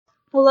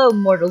Hello,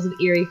 mortals of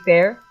Eerie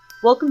Fair.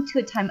 Welcome to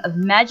a time of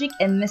magic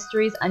and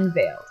mysteries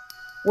unveiled,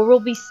 where we'll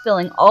be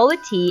spilling all the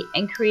tea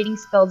and creating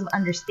spells of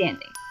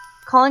understanding,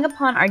 calling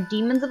upon our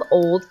demons of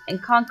old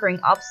and conquering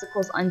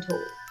obstacles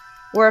untold,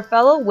 where a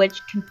fellow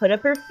witch can put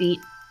up her feet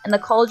and the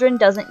cauldron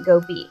doesn't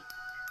go beat.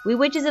 We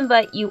witches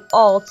invite you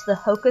all to the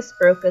Hocus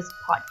Brocus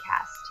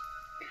podcast.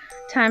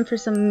 Time for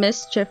some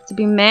mischief to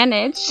be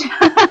managed.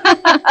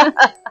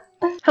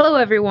 Hello,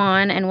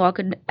 everyone, and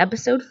welcome to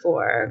episode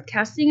 4,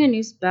 Casting a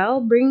New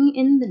Spell, Bring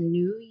in the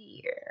New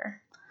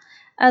Year.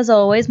 As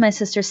always, my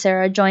sister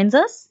Sarah joins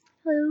us.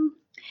 Hello.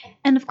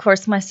 And of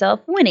course,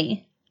 myself,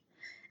 Winnie.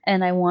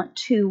 And I want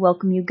to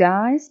welcome you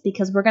guys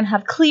because we're going to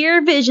have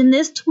clear vision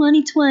this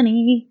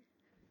 2020.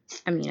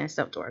 I mean, I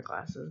still have to wear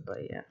glasses, but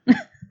yeah.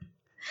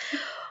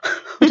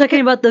 We're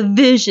talking about the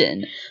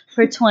vision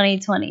for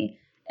 2020.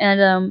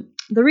 And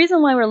the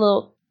reason why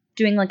we're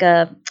doing like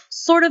a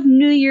sort of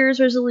New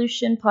Year's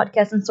resolution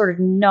podcast and sort of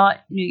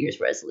not New Year's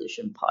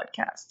resolution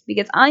podcast,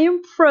 because I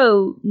am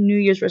pro New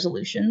Year's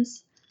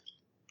resolutions.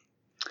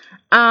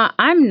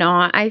 I'm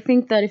not. I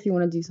think that if you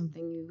want to do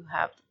something, you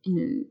have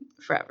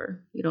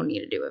forever. You don't need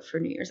to do it for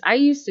New Year's. I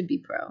used to be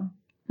pro.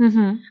 Mm-hmm.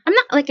 I'm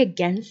not like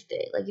against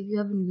it. Like if you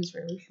have a New Year's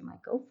resolution,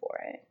 like go for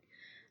it.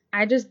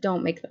 I just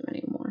don't make them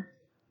anymore.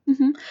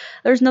 Mm-hmm.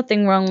 There's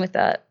nothing wrong with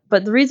that.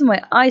 But the reason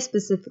why I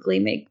specifically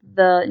make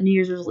the New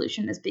Year's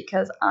resolution is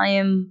because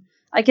I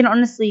can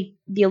honestly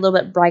be a little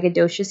bit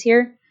braggadocious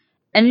here.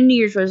 Any New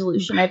Year's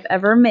resolution I've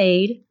ever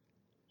made,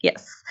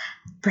 yes,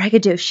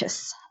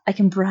 braggadocious. I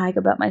can brag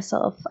about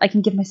myself. I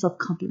can give myself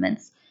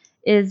compliments.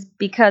 Is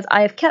because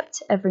I have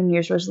kept every New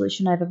Year's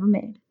resolution I've ever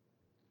made.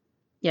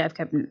 Yeah, I've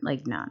kept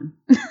like none.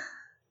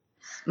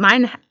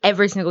 Mine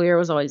every single year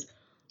was always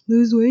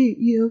lose weight,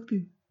 eat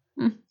healthy.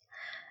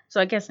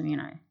 So I guess I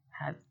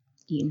have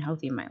eaten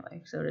healthy in my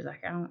life. So does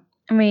that count?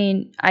 I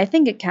mean, I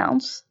think it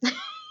counts.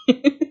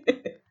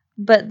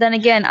 But then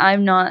again,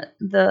 I'm not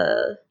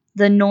the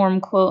norm,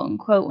 quote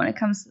unquote, when it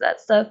comes to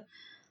that stuff.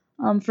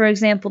 For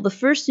example, the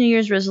first New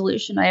Year's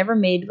resolution I ever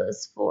made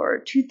was for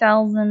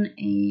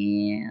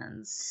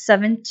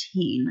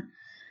 2017.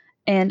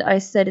 And I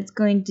said it's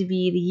going to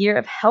be the year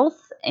of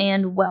health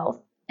and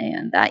wealth.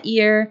 And that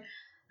year,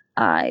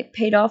 I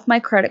paid off my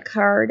credit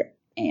card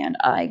and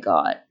I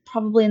got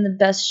probably in the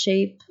best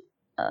shape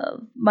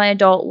of my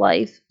adult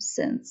life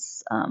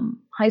since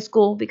high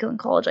school, because in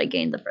college I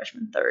gained the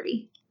freshman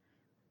 30.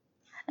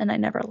 And I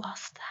never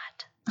lost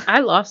that. I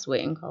lost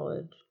weight in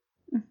college.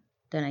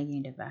 Then I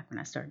gained it back when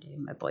I started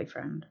dating my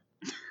boyfriend.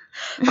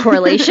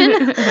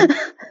 Correlation?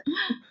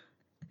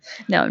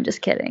 No, I'm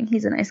just kidding.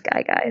 He's a nice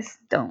guy, guys.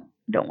 Don't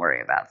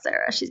worry about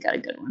Sarah. She's got a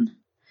good one.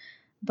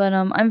 But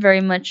I'm very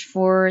much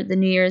for the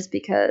New Year's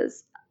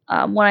because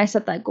when I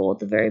set that goal at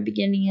the very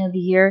beginning of the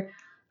year,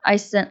 I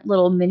set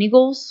little mini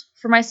goals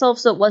for myself.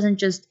 So it wasn't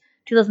just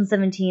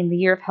 2017, the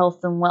year of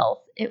health and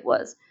wealth. It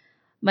was,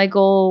 my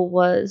goal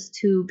was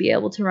to be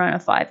able to run a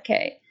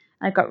 5K.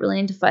 I got really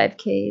into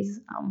 5Ks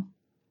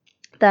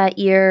that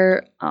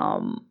year.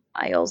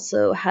 I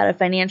also had a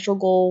financial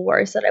goal where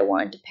I said I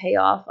wanted to pay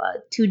off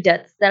 2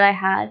 debts that I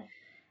had.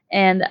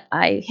 And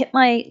I hit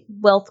my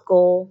wealth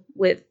goal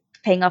with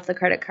paying off the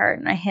credit card.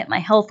 And I hit my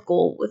health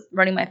goal with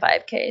running my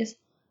 5Ks.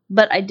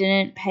 But I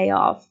didn't pay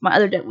off my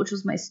other debt, which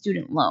was my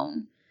student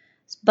loan.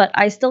 But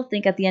I still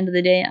think at the end of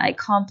the day, I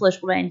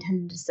accomplished what I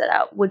intended to set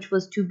out, which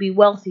was to be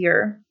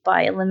wealthier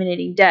by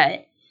eliminating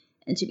debt,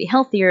 and to be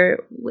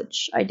healthier,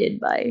 which I did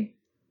by,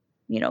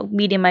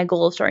 meeting my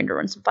goal of starting to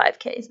run some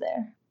 5Ks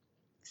there.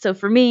 So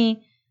for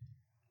me,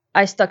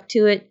 I stuck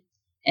to it,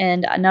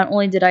 and not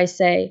only did I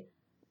say,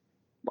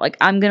 like,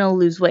 I'm going to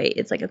lose weight,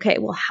 it's like, okay,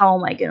 well, how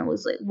am I going to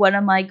lose weight? What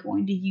am I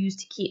going to use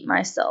to keep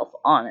myself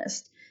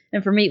honest?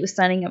 And for me, it was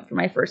signing up for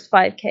my first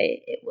 5K.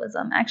 It was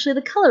actually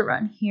the color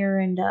run here,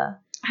 and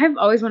I've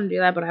always wanted to do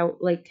that, but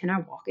can I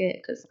walk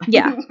it? Because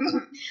yeah,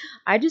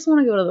 I just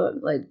want to go to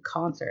the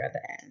concert at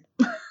the end.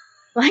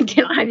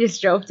 Can I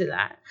just drove to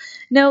that?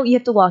 No, you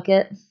have to walk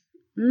it.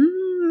 I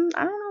don't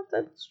know if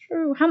that's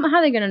true. How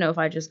are they gonna know if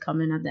I just come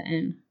in at the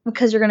end?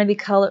 Because you're gonna be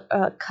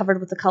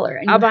covered with the color.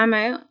 And I'll buy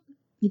my own.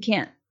 You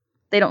can't.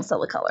 They don't sell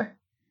the color.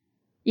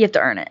 You have to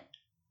earn it.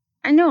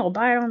 I know. I'll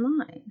buy it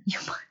online.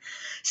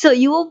 So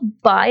you will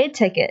buy a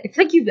ticket. It's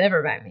like you've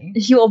ever met me.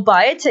 You will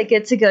buy a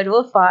ticket to go to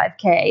a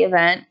 5K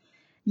event.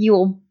 You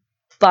will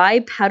buy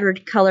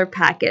powdered color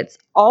packets,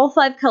 all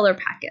 5 color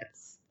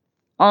packets,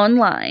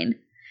 online.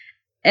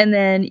 And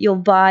then you'll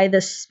buy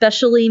the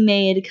specially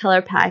made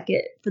color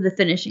packet for the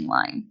finishing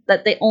line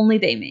that they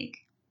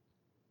make.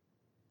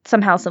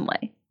 Somehow, some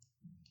way.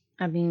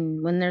 I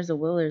mean, when there's a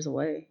will, there's a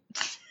way.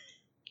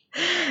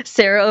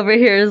 Sarah over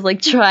here is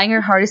trying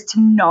her hardest to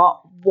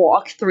not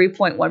walk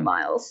 3.1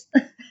 miles.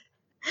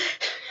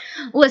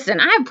 Listen,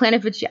 I have plantar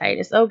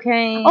fasciitis,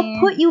 okay? I'll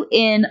put you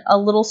in a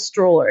little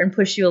stroller and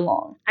push you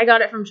along. I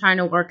got it from trying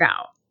to work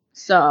out.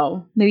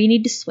 So maybe you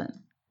need to swim.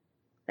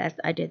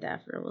 I did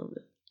that for a little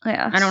bit.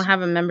 Yeah. I don't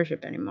have a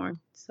membership anymore,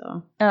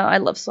 so. Oh, I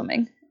love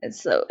swimming.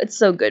 It's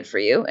so good for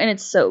you, and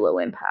it's so low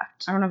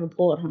impact. I don't have a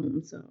pool at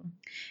home, so.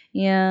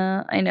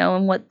 Yeah, I know.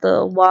 And what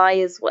the Y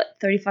is, what,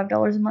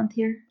 $35 a month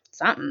here?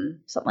 Something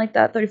like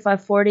that,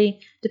 $35-$40,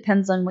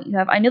 depends on what you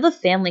have. I know the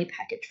family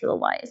package for the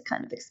Y is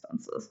kind of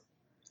expensive.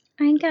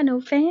 I ain't got no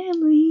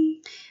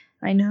family.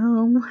 I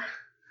know.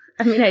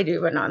 I mean, I do,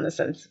 but not in the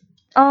sense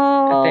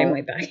of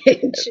family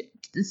package.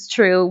 It's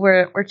true.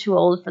 We're too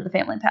old for the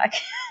family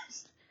package.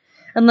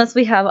 Unless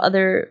we have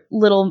other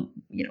little,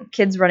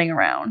 kids running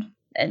around,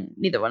 and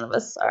neither one of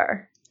us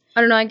are.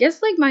 I don't know. I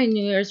guess like my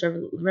New Year's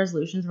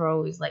resolutions were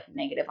always like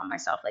negative on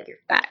myself. Like, you're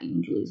fat, you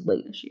need to lose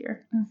weight this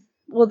year.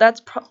 Well,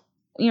 that's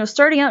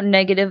starting out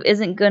negative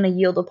isn't going to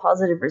yield a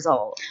positive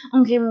result.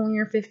 Okay, well, when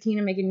you're 15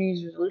 and making a New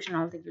Year's resolution, I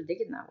don't think you're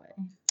thinking that way.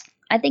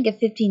 I think at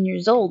 15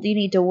 years old, you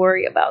need to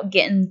worry about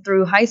getting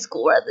through high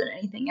school rather than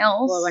anything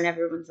else. Well, when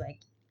everyone's like,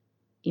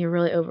 you're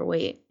really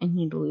overweight and you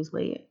need to lose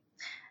weight.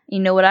 You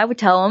know what I would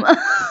tell them?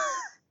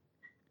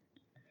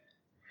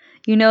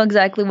 You know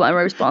exactly what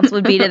my response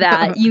would be to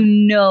that. You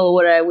know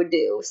what I would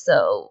do.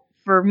 So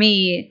for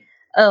me,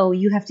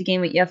 you have to gain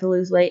weight, you have to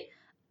lose weight.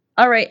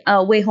 All right,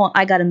 wait, hold on.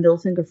 I got a middle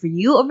finger for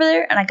you over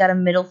there, and I got a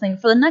middle finger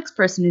for the next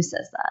person who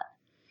says that.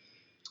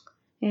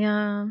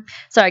 Yeah.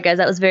 Sorry, guys,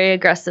 that was very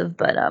aggressive,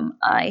 but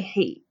I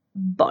hate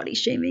body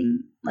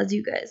shaming, as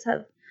you guys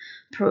have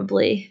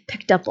probably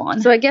picked up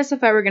on. So I guess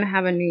if I were going to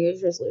have a New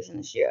Year's resolution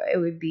this year, it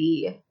would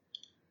be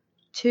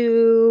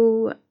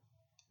to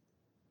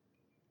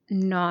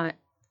not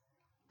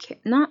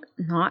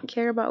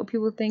care about what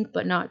people think,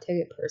 but not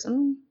take it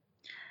personally.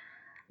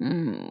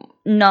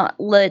 Not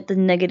let the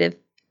negative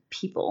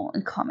people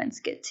and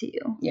comments get to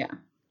you. Yeah.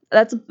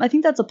 I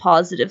think that's a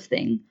positive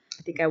thing.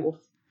 I think I will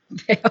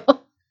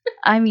fail.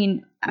 I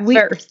mean,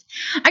 first.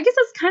 I guess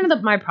that's kind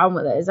of my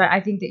problem with it, is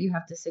I think that you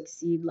have to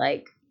succeed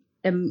like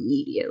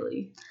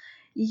immediately.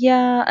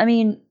 Yeah, I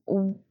mean,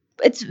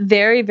 it's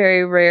very,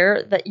 very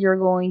rare that you're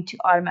going to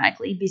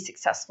automatically be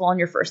successful on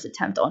your first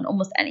attempt on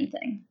almost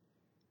anything.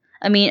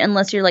 I mean,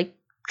 unless you're like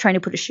trying to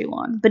put a shoe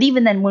on. But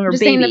even then, when we're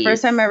just babies, saying, the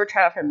first time I ever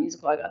tried out for a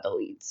musical, I got the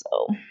lead.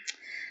 So,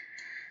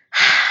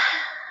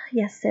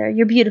 yes, Sarah,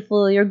 you're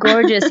beautiful. You're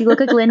gorgeous. You look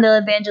like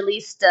Linda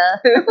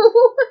Evangelista.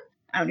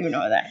 I don't even know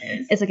what that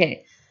is. It's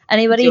okay.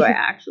 Anybody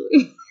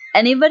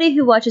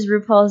who watches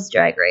RuPaul's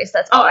Drag Race,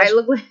 that's I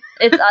look like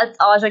it's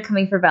Aja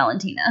coming for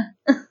Valentina.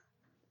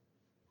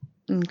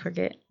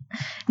 Cricket.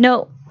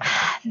 No,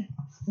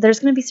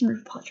 there's gonna be some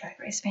RuPaul Drag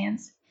Race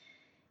fans.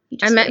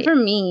 I meant for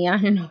me. I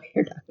don't know what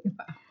you're talking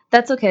about.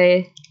 That's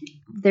okay.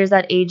 There's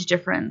that age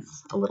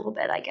difference a little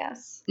bit, I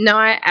guess.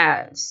 No,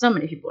 so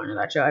many people are into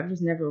that show. I've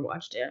just never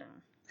watched it.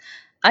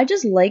 I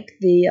just like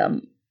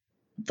the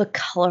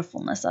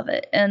colorfulness of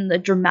it and the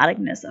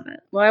dramaticness of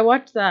it. Well, I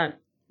watched that.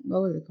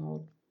 What was it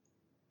called?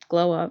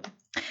 Glow Up.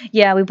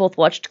 Yeah, we both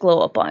watched Glow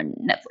Up on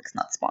Netflix,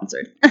 not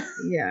sponsored.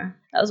 Yeah.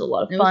 That was a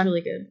lot of fun. It was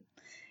really good.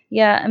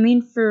 Yeah, I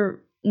mean,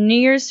 for New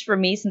Year's, for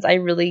me, since I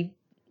really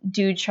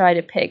do try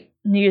to pick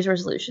New Year's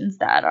resolutions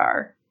that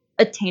are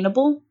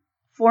attainable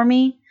for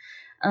me,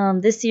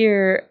 this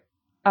year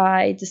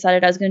I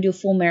decided I was going to do a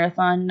full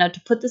marathon. Now,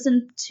 to put this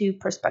into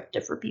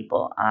perspective for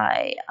people,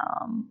 I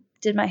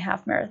did my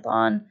half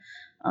marathon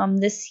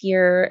this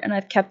year, and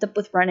I've kept up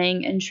with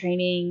running and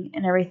training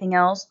and everything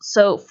else.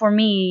 So for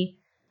me,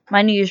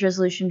 my New Year's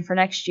resolution for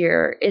next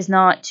year is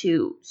not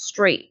to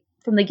straight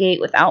from the gate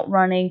without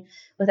running,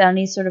 without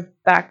any sort of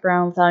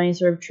background, without any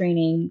sort of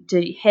training,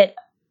 to hit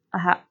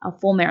a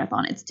full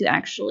marathon. It's to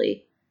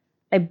actually,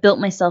 I built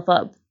myself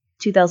up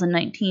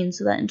 2019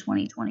 so that in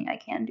 2020 I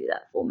can do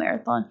that full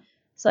marathon.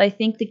 So I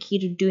think the key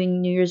to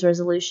doing New Year's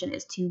resolution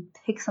is to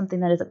pick something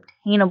that is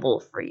obtainable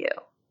for you.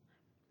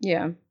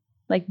 Yeah.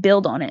 Like,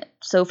 build on it.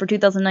 So for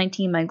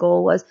 2019, my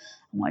goal was, I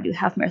want to do a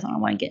half marathon. I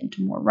want to get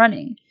into more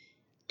running.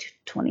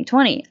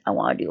 2020, I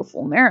want to do a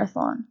full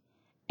marathon.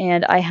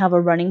 And I have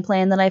a running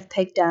plan that I've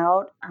picked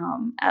out.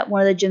 At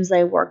one of the gyms that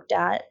I worked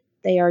at,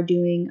 they are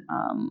doing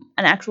an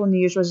actual New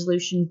Year's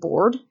resolution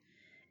board.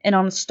 And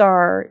on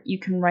Star, you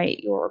can write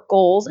your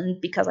goals.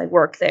 And because I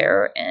work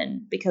there,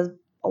 and because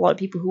a lot of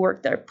people who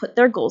work there put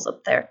their goals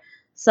up there,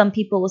 some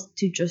people was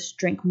to just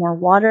drink more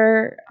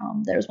water.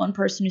 There's one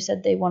person who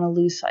said they want to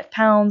lose 5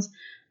 pounds.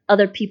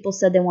 Other people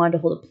said they wanted to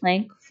hold a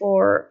plank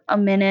for a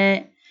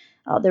minute.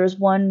 There was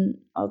one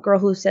girl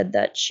who said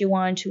that she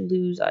wanted to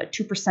lose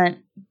 2%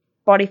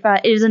 body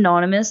fat. It is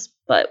anonymous,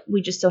 but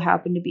we just so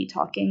happen to be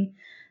talking.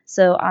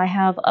 So I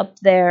have up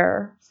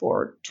there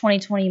for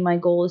 2020, my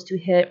goal is to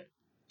hit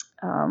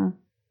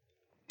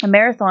a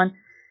marathon,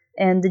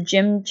 and the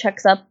gym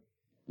checks up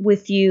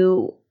with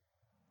you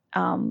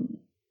a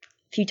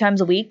few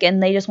times a week,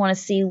 and they just want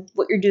to see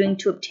what you're doing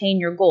to obtain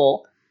your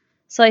goal.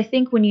 So I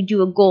think when you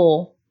do a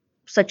goal,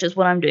 such as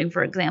what I'm doing,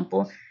 for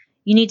example,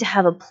 you need to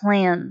have a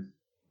plan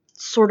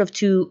sort of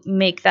to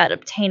make that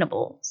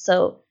obtainable.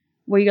 So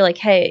where you're like,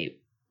 hey,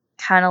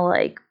 kind of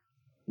like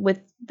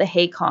with the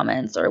hey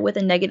comments or with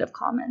the negative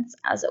comments,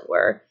 as it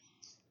were,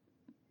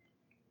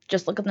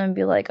 just look at them and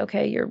be like,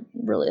 okay, you're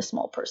really a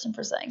small person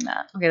for saying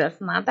that. Okay,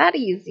 that's not that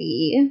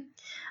easy.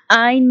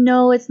 I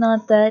know it's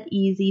not that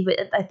easy,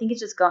 but I think it's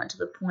just gotten to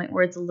the point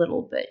where it's a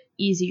little bit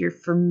easier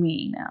for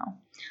me now.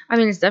 I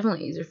mean, it's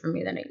definitely easier for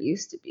me than it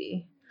used to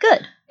be.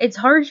 Good. It's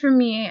hard for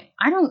me.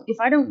 If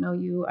I don't know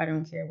you, I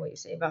don't care what you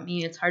say about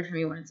me. It's hard for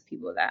me when it's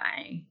people that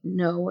I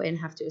know and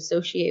have to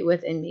associate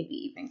with and maybe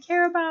even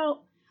care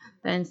about.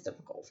 Then it's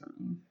difficult for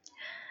me.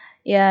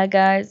 Yeah,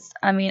 guys.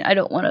 I mean, I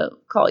don't want to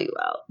call you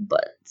out,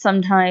 but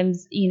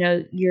sometimes,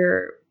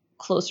 your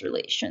close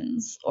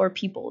relations or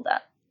people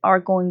that are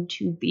going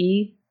to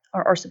be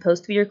or are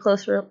supposed to be your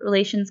close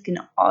relations can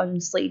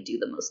honestly do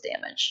the most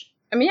damage.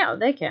 I mean, yeah,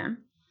 they can.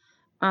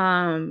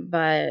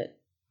 But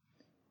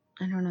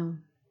I don't know.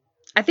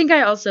 I think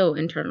I also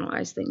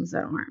internalize things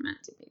that aren't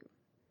meant to be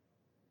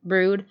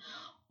rude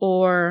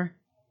or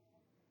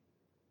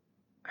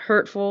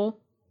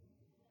hurtful,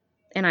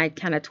 and I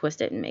kind of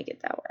twist it and make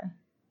it that way.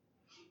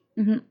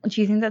 Mm-hmm.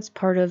 Do you think that's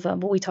part of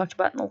what we talked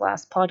about in the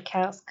last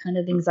podcast, kind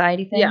of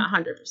anxiety thing? Yeah,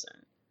 100%.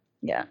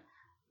 Yeah.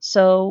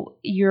 So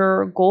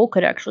your goal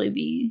could actually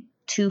be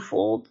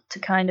twofold to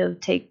kind of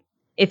take,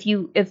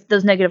 if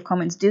those negative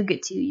comments do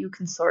get to you, you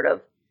can sort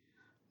of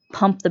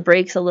pump the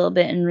brakes a little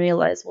bit and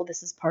realize, well,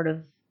 this is part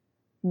of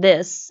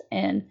this,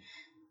 and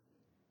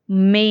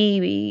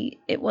maybe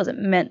it wasn't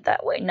meant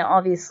that way. Now,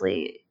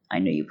 obviously, I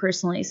know you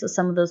personally, so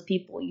some of those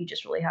people you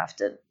just really have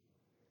to,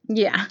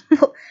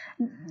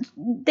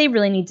 they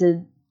really need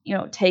to,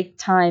 take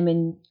time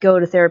and go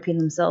to therapy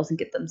themselves and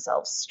get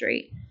themselves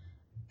straight.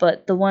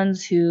 But the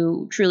ones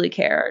who truly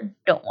care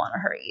don't want to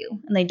hurt you,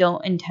 and they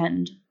don't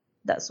intend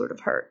that sort of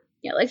hurt.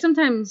 Yeah, like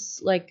sometimes,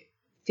 like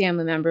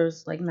family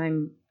members, like my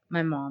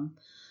mom,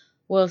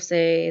 will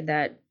say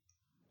that,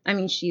 I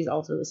mean, she's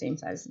also the same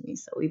size as me,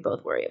 so we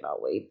both worry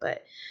about weight,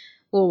 but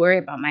we'll worry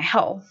about my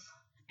health.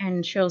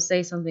 And she'll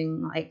say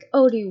something like,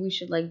 oh, we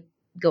should like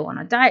go on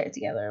a diet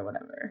together or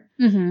whatever.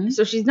 Mm-hmm.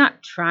 So she's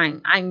not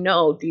trying. I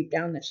know deep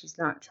down that she's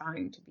not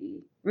trying to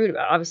be rude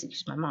about it. Obviously,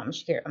 she's my mom and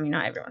she cares. I mean,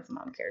 not everyone's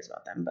mom cares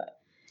about them, but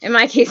in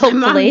my case,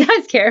 Hopefully. My mom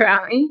does care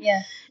about me.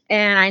 Yeah.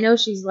 And I know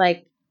she's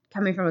like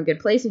coming from a good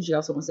place, and she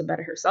also wants to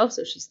better herself.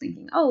 So she's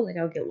thinking, oh, like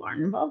I'll get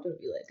Lauren involved. It'll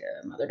be like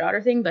a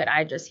mother-daughter thing. But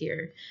I just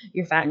hear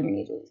you're fat and you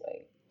need to lose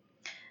weight.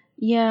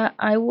 Yeah,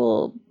 I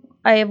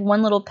have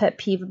one little pet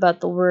peeve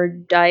about the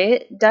word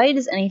diet. Diet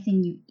is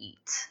anything you eat.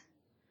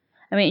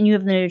 I mean, and you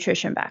have the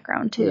nutrition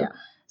background too. Yeah.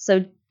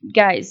 So,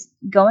 guys,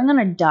 going on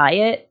a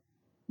diet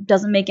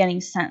doesn't make any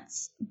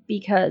sense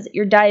because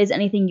your diet is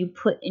anything you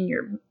put in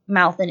your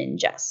mouth and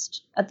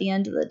ingest at the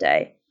end of the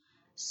day.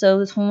 So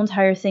this whole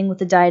entire thing with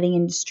the dieting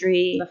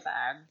industry, the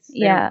fads,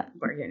 yeah,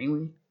 work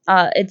anyway.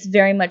 It's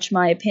very much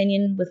my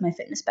opinion with my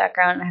fitness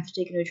background. I have to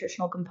take a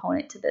nutritional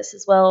component to this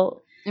as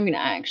well. I mean,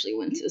 I actually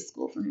went to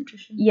school for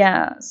nutrition.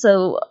 Yeah,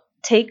 so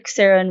take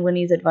Sarah and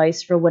Winnie's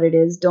advice for what it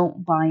is.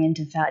 Don't buy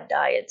into fad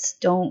diets.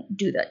 Don't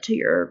do that to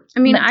your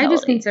mentality. I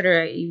just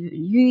consider it,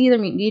 you either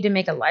need to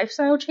make a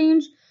lifestyle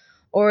change,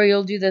 or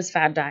you'll do this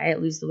fad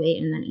diet, lose the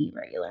weight, and then eat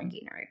regular and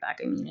gain it right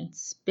back. I mean,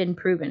 it's been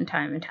proven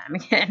time and time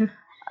again.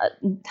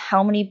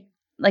 How many,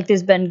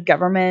 there's been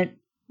government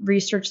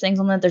research things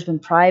on that. There's been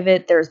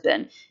private. There's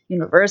been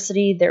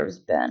university. There's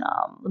been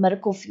the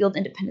medical field,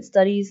 independent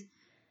studies.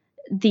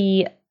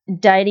 The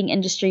dieting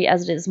industry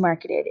as it is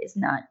marketed is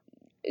not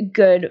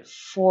good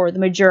for the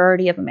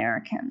majority of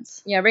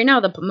Americans. Yeah, right now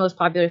the most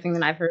popular thing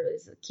that I've heard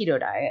is the keto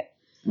diet,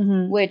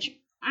 which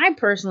I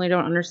personally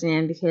don't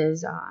understand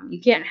because you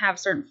can't have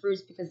certain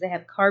fruits because they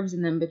have carbs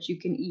in them, but you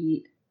can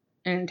eat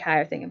an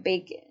entire thing of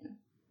bacon.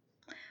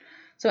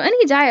 So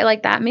any diet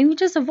like that, maybe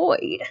just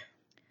avoid.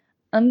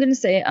 I'm going to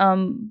say,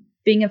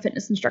 being a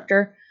fitness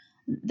instructor,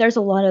 there's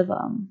a lot of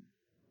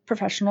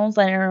professionals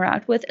that I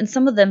interact with, and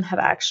some of them have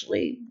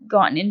actually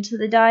gotten into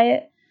the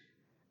diet,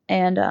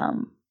 and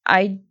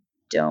I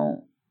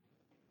don't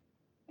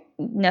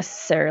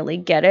necessarily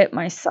get it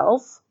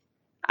myself.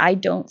 I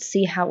don't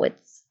see how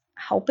it's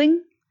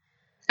helping.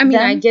 I mean,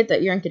 I get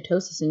that you're in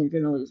ketosis and you're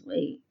going to lose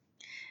weight.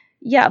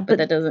 Yeah, but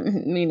that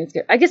doesn't mean it's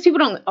good. I guess people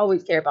don't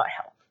always care about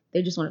health.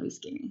 They just want to be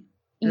skinny.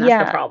 And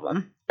that's the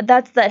problem.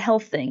 That's that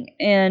health thing.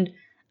 And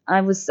I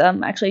was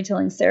actually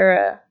telling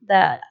Sarah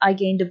that I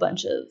gained a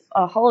bunch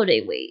of holiday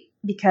weight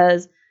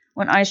because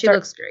when she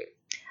looks great.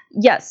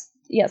 Yes,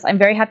 I'm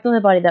very happy with my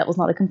body. That was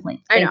not a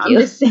complaint. Thank you.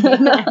 I'm just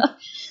saying that.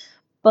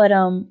 But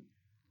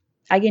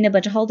I gained a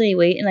bunch of holiday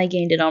weight, and I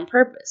gained it on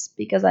purpose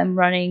because I'm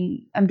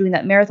doing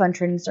that marathon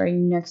training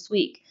starting next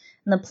week.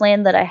 And the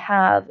plan that I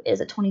have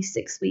is a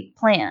 26-week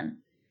plan.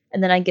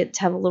 And then I get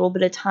to have a little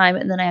bit of time,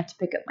 and then I have to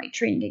pick up my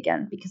training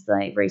again because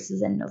the race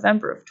is in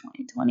November of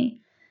 2020.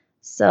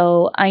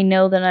 So I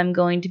know that I'm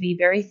going to be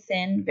very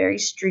thin, very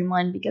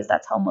streamlined, because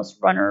that's how most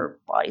runner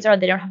bodies are.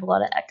 They don't have a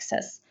lot of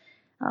excess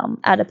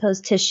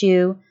adipose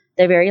tissue.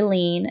 They're very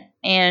lean.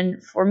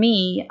 And for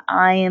me,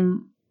 I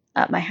am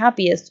at my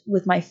happiest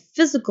with my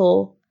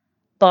physical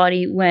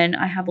body when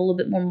I have a little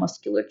bit more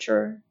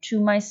musculature to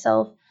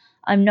myself.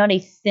 I'm not a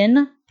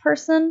thin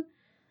person,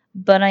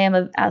 but I am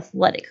an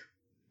athletic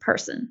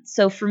person.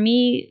 So for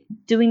me,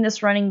 doing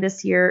this running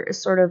this year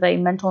is sort of a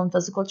mental and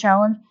physical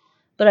challenge,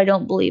 but I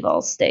don't believe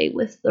I'll stay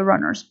with the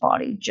runner's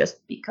body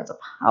just because of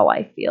how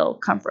I feel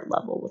comfort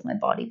level with my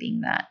body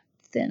being that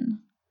thin.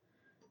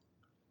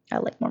 I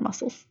like more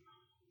muscles.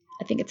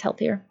 I think it's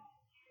healthier.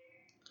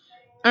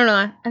 I don't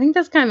know. I think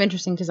that's kind of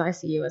interesting because I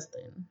see you as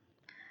thin.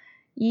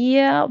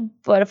 Yeah,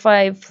 but if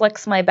I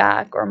flex my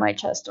back or my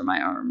chest or my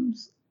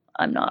arms,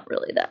 I'm not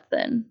really that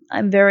thin.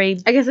 I'm very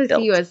I guess I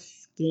built. see you as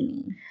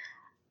skinny.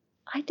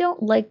 I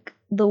don't like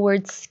the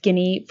word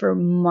skinny for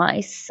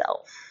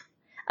myself.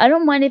 I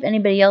don't mind if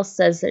anybody else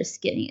says they're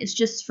skinny. It's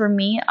just for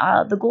me,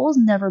 the goal has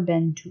never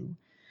been to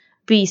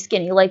be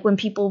skinny. Like when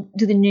people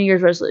do the New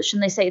Year's resolution,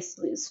 they say it's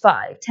to lose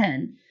 5,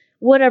 10,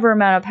 whatever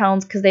amount of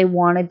pounds because they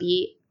want to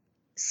be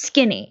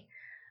skinny.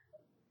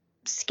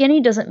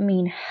 Skinny doesn't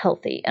mean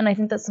healthy, and I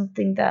think that's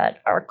something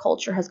that our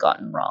culture has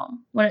gotten wrong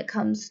when it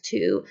comes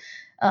to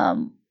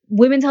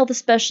women's health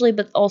especially,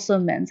 but also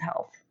men's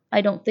health.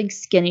 I don't think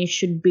skinny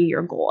should be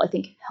your goal. I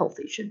think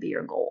healthy should be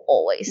your goal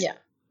always. Yeah,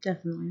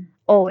 definitely.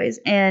 Always.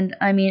 And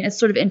I mean, it's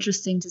sort of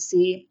interesting to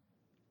see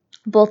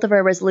both of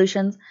our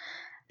resolutions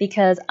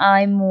because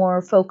I'm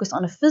more focused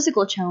on a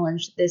physical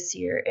challenge this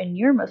year and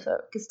you're more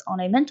focused on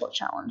a mental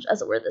challenge,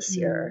 as it were, this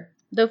year.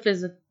 Though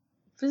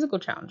physical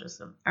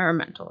challenges are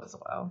mental as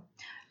well.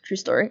 True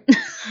story.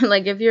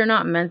 Like, if you're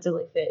not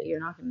mentally fit, you're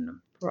not going to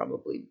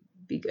probably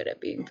be good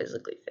at being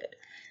physically fit.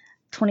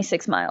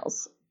 26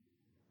 miles.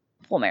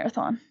 Full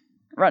marathon.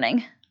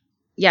 Running.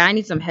 Yeah, I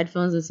need some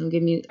headphones and some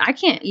good music. I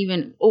can't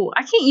even work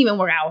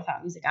out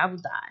without music. I will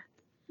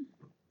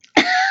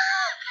die.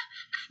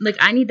 Like,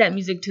 I need that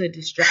music to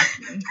distract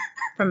me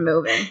from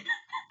moving.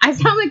 I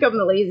sound like I'm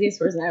the laziest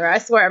person ever. I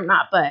swear I'm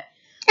not, but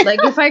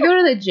like, if I go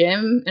to the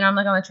gym and I'm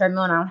like on the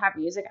treadmill and I don't have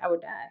music, I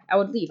would die. I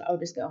would leave. I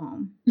would just go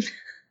home. If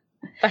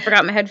I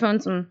forgot my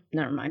headphones,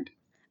 never mind.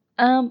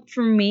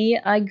 For me,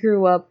 I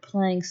grew up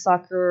playing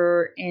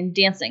soccer and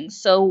dancing,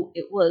 so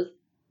it was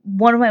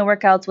one of my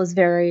workouts was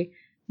very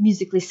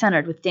musically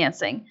centered with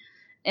dancing.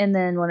 And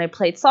then when I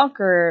played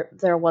soccer,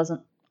 there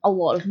wasn't a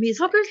lot of music.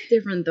 Soccer's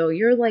different though.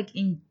 You're like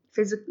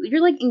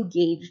you're like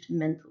engaged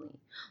mentally.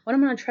 When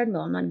I'm on a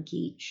treadmill, I'm not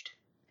engaged.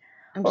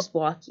 I'm just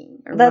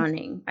walking or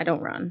running. I don't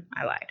run.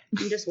 I lied.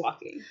 I'm just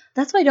walking.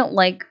 That's why I don't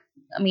like,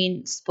 I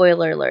mean,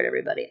 spoiler alert,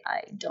 everybody.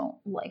 I don't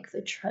like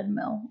the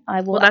treadmill.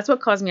 Well, that's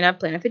what caused me to have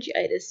plantar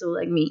fasciitis, so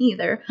like me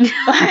either.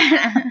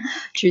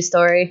 True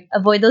story.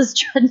 Avoid those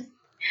treadmills.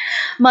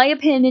 My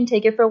opinion,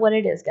 take it for what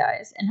it is,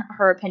 guys. And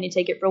her opinion,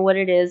 take it for what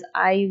it is.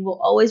 I will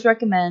always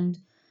recommend,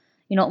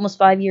 almost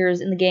 5 years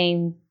in the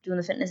game doing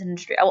the fitness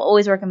industry, I will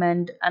always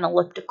recommend an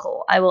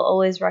elliptical. I will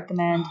always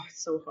recommend... Oh,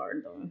 it's so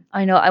hard, though.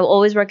 I know. I will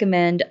always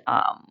recommend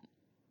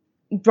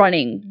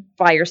running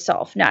by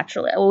yourself,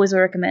 naturally. I will always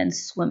recommend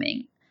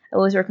swimming. I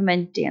always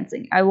recommend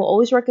dancing. I will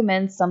always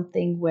recommend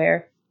something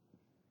where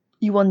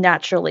you will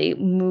naturally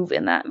move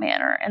in that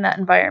manner, in that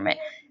environment.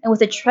 And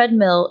with a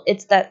treadmill,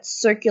 it's that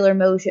circular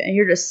motion, and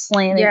you're just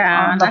slamming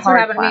on the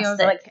hard plastic. What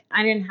happened to me.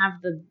 I didn't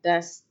have the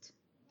best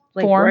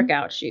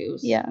workout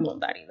shoes. Yeah. Well,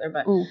 not either,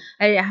 but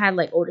I had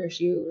older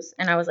shoes,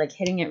 and I was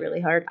hitting it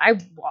really hard. I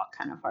walk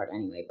kind of hard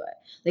anyway,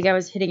 but I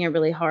was hitting it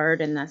really hard,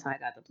 and that's how I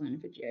got the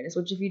plantar fasciitis.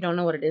 Which, if you don't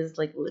know what it is,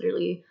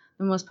 literally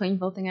the most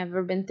painful thing I've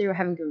ever been through. I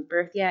haven't given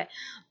birth yet,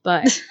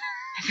 but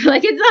I feel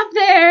like it's up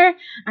there.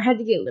 I had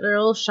to get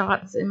literal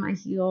shots in my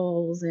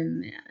heels,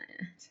 and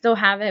still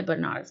have it, but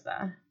not as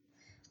bad.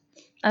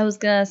 I was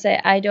gonna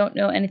say I don't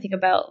know anything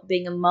about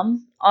being a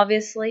mom,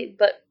 obviously,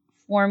 but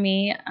for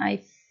me,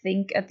 I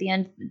think at the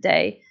end of the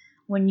day,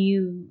 when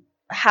you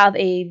have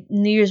a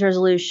New Year's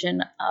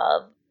resolution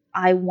of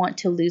I want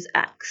to lose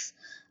X,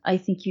 I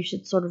think you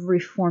should sort of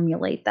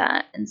reformulate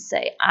that and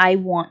say I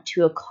want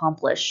to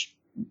accomplish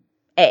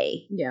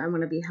A. Yeah, I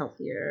want to be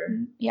healthier.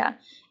 Yeah,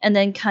 and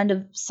then kind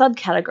of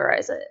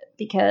subcategorize it,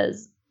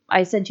 because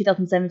I said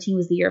 2017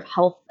 was the year of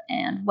health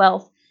and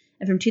wealth,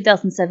 and from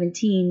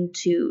 2017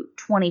 to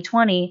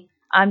 2020,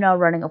 I'm now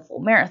running a full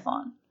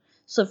marathon.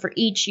 So for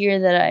each year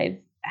that I've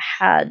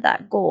had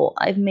that goal,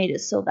 I've made it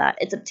so that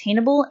it's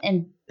obtainable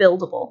and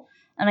buildable.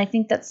 And I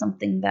think that's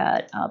something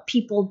that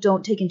people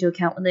don't take into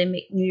account when they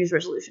make New Year's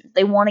resolutions.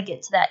 They want to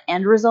get to that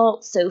end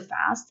result so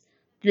fast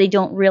that they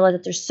don't realize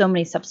that there's so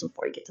many steps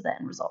before you get to that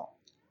end result.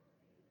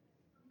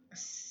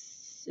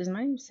 Is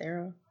my name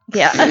Sarah?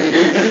 Yeah.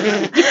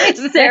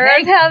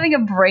 Sarah's having a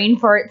brain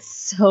fart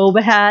so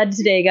bad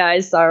today,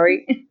 guys.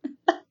 Sorry.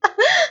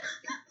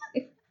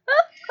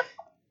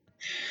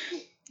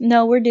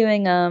 No, we're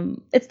doing,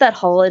 it's that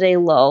holiday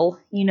lull.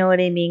 You know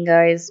what I mean,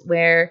 guys?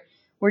 Where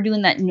we're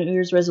doing that New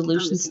Year's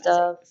resolution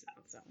stuff.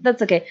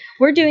 That's okay.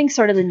 We're doing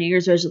sort of the New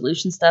Year's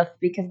resolution stuff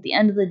because at the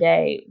end of the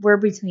day, we're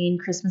between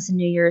Christmas and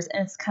New Year's,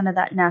 and it's kind of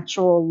that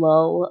natural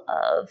lull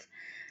of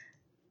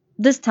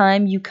this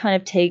time you kind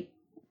of take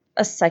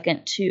a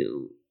second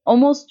to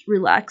almost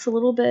relax a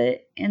little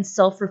bit and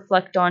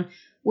self-reflect on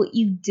what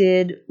you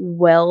did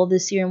well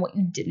this year and what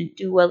you didn't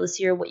do well this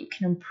year, what you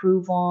can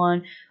improve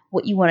on,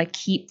 what you want to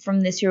keep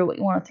from this year, what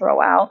you want to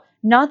throw out.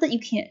 Not that you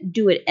can't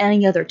do it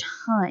any other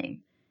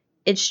time.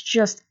 It's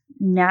just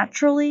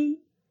naturally,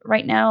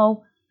 right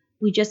now,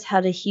 we just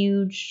had a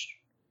huge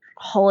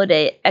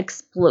holiday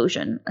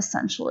explosion,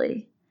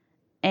 essentially.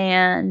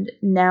 And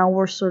now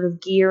we're sort of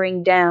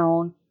gearing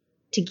down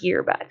to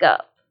gear back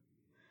up.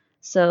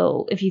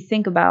 So if you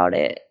think about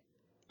it,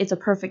 it's a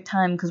perfect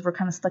time because we're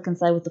kind of stuck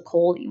inside with the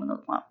cold, even though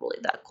it's not really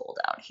that cold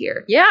out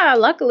here. Yeah,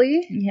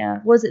 luckily. Yeah.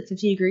 Was it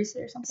 50 degrees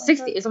or something?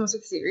 60. Like that? It's almost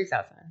 60 degrees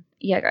outside.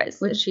 Yeah,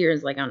 guys. Which here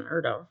is like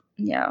unheard of.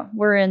 Yeah.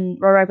 We're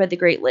right by the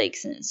Great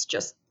Lakes, and it's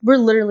just,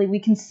 we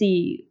can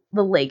see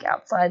the lake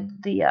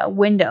outside the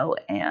window,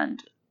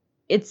 and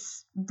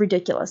it's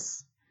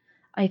ridiculous.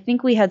 I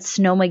think we had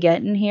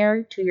Snowmageddon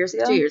here 2 years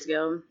ago. 2 years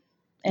ago.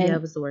 And yeah,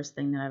 it was the worst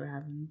thing that ever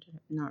happened.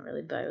 Not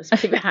really, but it was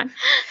pretty bad.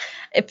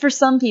 For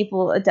some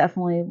people, it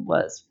definitely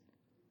was,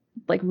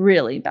 like,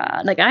 really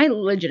bad. Like, I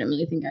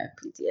legitimately think I have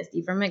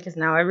PTSD from it, because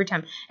now every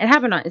time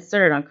it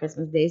started on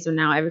Christmas Day, so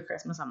now every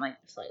Christmas I'm like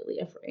slightly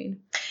afraid.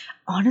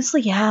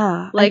 Honestly,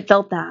 yeah, like, I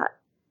felt that.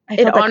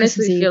 It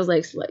honestly feels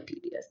like slight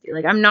PTSD.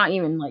 Like, I'm not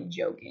even like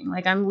joking.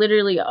 Like, I'm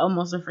literally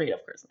almost afraid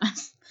of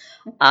Christmas.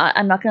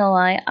 I'm not gonna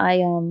lie.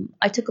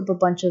 I took up a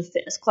bunch of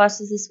fitness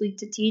classes this week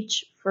to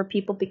teach for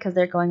people because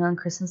they're going on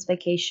Christmas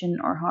vacation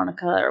or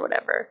Hanukkah or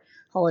whatever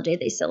holiday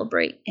they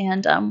celebrate.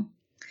 And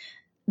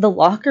the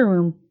locker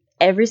room,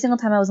 every single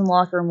time I was in the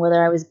locker room,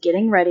 whether I was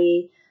getting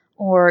ready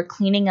or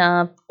cleaning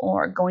up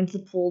or going to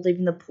the pool,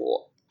 leaving the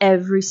pool,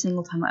 every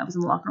single time I was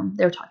in the locker room,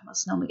 they were talking about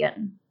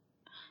Snowmageddon,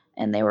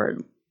 and they were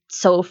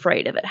so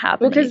afraid of it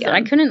happening. Well, because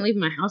I couldn't leave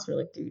my house for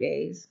like 3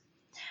 days.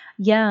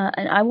 Yeah,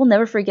 and I will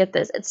never forget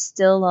this. It's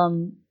still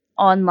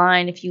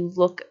online if you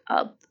look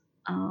up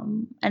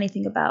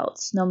anything about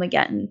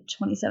Snowmageddon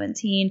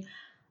 2017.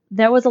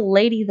 There was a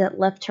lady that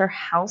left her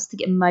house to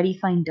get Mighty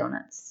Fine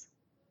Donuts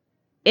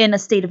in a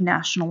state of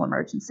national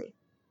emergency.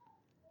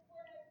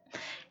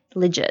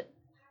 Legit.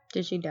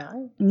 Did she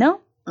die?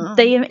 No. Oh.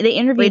 They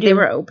interviewed. Wait, they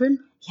were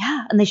open?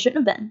 Yeah, and they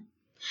shouldn't have been.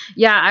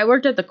 Yeah, I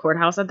worked at the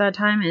courthouse at that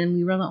time, and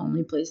we were the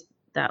only place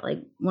that,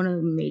 like, one of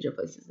the major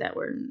places that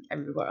were,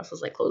 everywhere else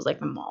was like closed. Like,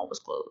 the mall was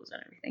closed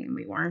and everything, and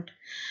we weren't.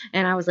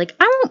 And I was like,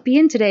 I won't be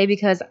in today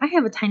because I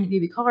have a tiny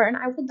baby car and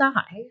I will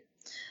die.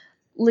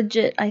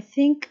 Legit, I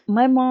think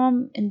my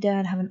mom and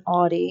dad have an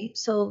Audi,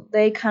 so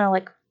they kind of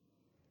like,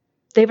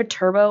 they have a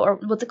turbo, or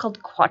what's it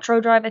called,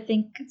 Quattro drive, I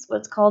think it's what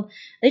it's called.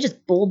 They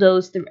just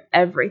bulldoze through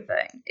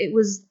everything. It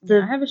was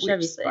I have a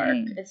Chevy Spark.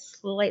 It's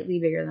slightly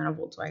bigger than a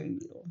Volkswagen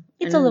Beetle.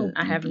 It's a little.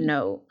 I have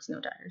no snow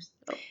tires.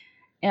 So.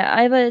 Yeah,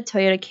 I have a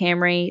Toyota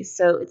Camry,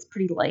 so it's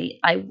pretty light.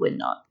 I would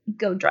not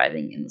go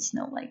driving in the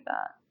snow like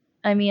that.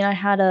 I mean, I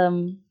had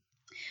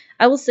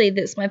I will say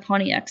this: my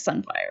Pontiac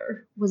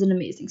Sunfire was an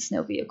amazing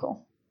snow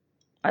vehicle.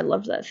 I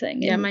loved that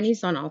thing. Yeah, my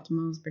Nissan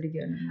Altima was pretty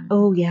good.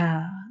 Oh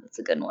yeah, that's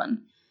a good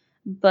one.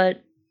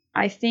 But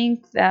I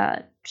think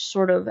that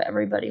sort of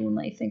everybody, when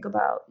they think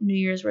about New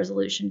Year's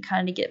resolution,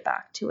 kind of get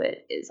back to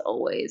it, is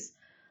always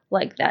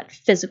like that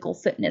physical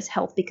fitness,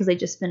 health, because they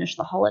just finished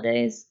the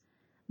holidays.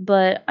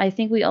 But I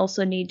think we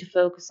also need to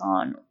focus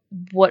on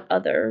what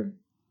other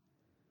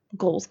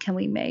goals can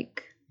we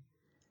make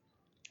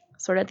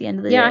sort of at the end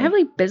of the day. Yeah, I have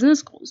like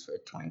business goals for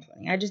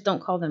 2020. I just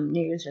don't call them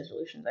New Year's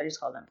resolutions. I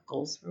just call them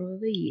goals for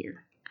the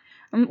year.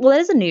 Well,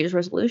 that is a New Year's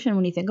resolution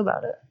when you think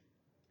about it.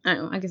 I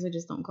don't know. I guess I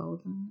just don't call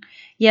it that.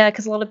 Yeah,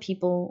 because a lot of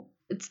people,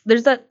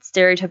 there's that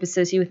stereotype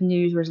associated with New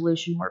Year's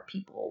resolution where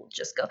people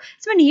just go,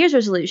 it's my New Year's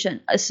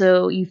resolution.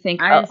 So you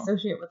think, I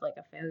associate it with like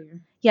a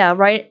failure. Yeah,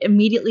 right.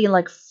 Immediately in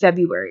like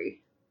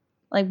February.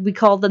 Like, we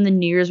call them the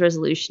New Year's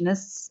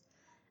resolutionists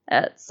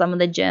at some of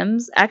the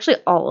gyms. Actually,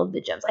 all of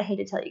the gyms. I hate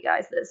to tell you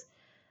guys this.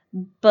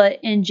 But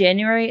in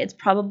January, it's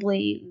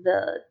probably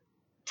the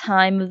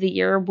time of the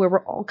year where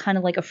we're all kind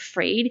of like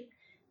afraid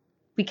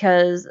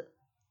because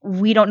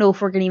we don't know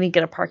if we're going to even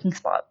get a parking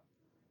spot.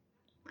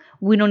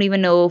 We don't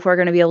even know if we're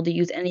going to be able to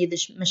use any of the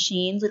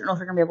machines. We don't know if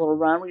we're going to be able to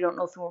run. We don't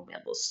know if we're going to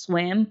be able to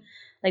swim.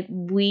 Like,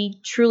 we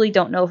truly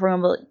don't know if we're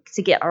going to be able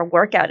to get our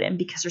workout in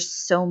because there's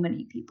so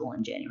many people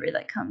in January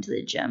that come to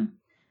the gym.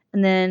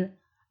 And then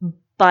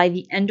by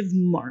the end of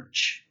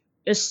March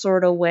is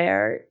sort of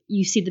where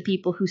you see the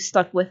people who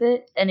stuck with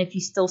it. And if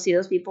you still see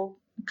those people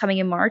coming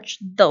in March,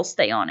 they'll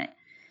stay on it.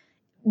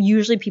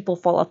 Usually people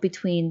fall off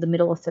between the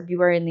middle of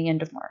February and the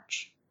end of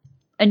March.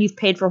 And you've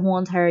paid for a whole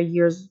entire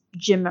year's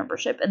gym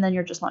membership, and then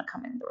you're just not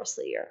coming the rest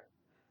of the year.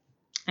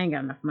 I ain't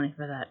got enough money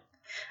for that.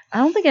 I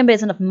don't think anybody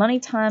has enough money,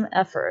 time,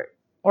 effort.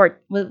 Or,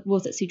 what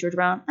was it, C. George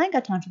Brown? I ain't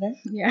got time for that.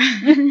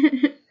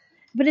 Yeah.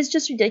 But it's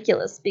just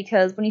ridiculous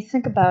because when you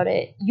think about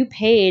it, you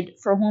paid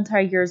for a whole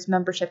entire year's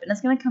membership, and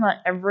it's going to come out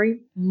every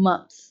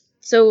month.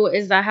 So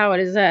is that how it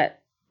is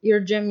at your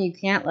gym? You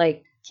can't,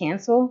 like,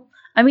 cancel?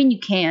 I mean, you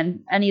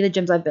can. Any of the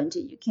gyms I've been to,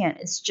 you can't.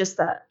 It's just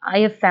that I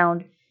have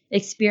found,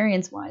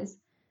 experience-wise,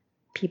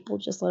 people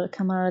just let it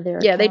come out of their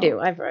account. They do.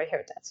 I've heard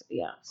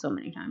that so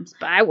many times.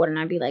 But I wouldn't.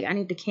 I'd be like, I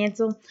need to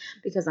cancel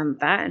because I'm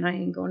fat and I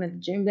ain't going to the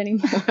gym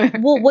anymore.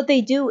 Well, what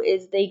they do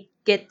is they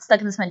get stuck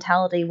in this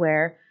mentality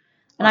where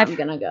And I'm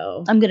gonna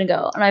go. I'm gonna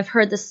go. And I've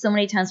heard this so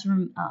many times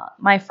from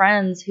my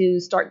friends who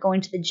start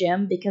going to the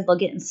gym because they'll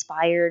get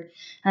inspired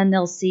and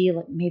they'll see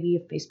like maybe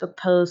a Facebook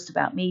post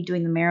about me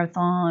doing the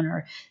marathon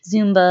or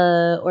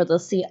Zumba, or they'll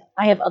see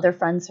I have other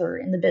friends who are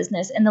in the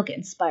business and they'll get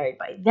inspired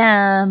by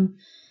them,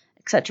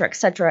 etc.,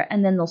 etc.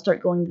 And then they'll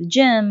start going to the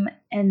gym,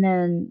 and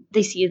then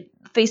they see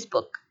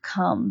Facebook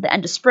come the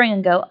end of spring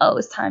and go, oh,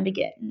 it's time to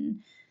get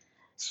in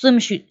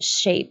swimsuit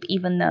shape,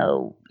 even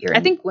though you're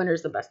I think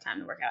winter's the best time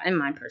to work out, in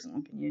my personal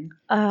opinion.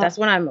 That's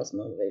when I'm most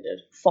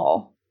motivated.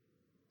 Fall.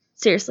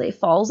 Seriously,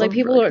 fall's like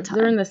people really are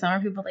during the summer.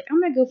 People are like,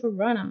 I'm gonna go for a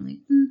run. I'm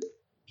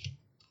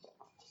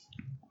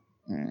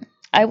like,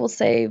 I will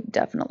say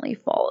definitely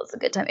fall is a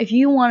good time. If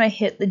you want to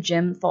hit the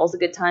gym, fall's a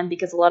good time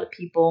because a lot of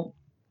people,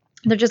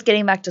 they're just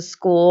getting back to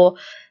school,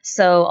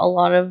 so a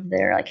lot of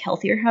their like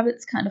healthier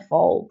habits kind of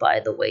fall by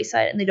the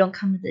wayside, and they don't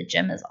come to the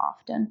gym as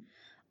often.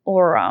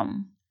 Or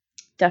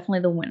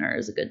definitely the winter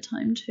is a good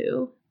time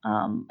too.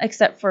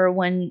 Except for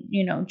when,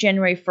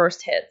 January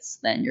 1st hits,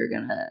 then you're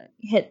going to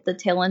hit the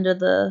tail end of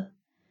the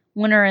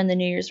winter and the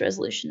New Year's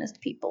resolutionist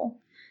people.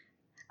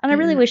 And I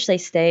really wish they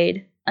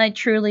stayed. I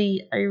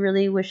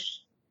really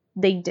wish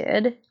they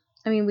did.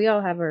 I mean,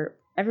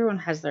 everyone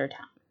has their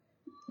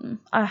time.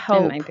 I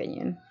hope. In my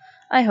opinion.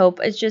 I hope.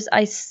 It's just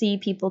I see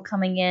people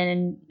coming in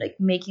and like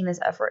making this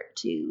effort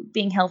to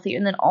being healthier,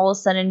 and then all of a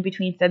sudden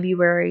between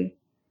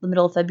the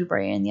middle of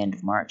February and the end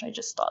of March, I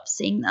just stopped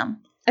seeing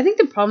them. I think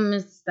the problem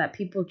is that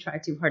people try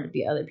too hard to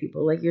be other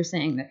people. Like you're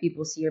saying, that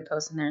people see your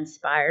posts and they're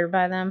inspired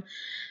by them.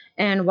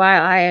 And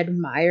while I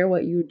admire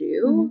what you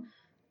do,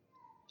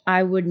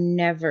 I would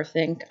never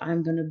think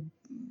I'm going to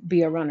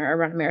be a runner or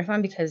run a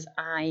marathon, because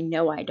I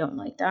know I don't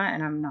like that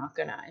and I'm not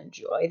going to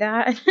enjoy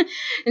that.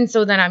 And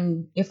so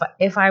then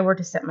if I were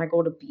to set my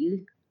goal to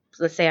be,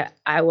 let's say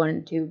I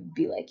wanted to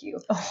be like you.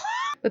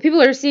 But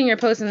people are seeing your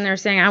posts and they're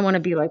saying, I want to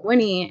be like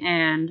Winnie,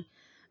 and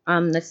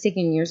that's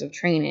taking years of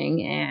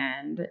training,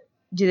 and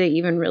do they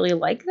even really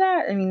like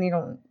that? I mean, they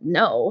don't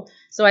know.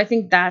 So I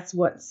think that's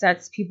what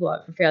sets people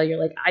up for failure.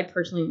 Like I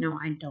personally know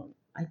I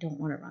don't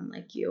want to run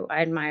like you.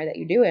 I admire that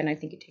you do it, and I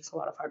think it takes a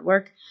lot of hard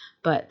work,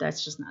 but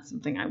that's just not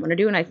something I want to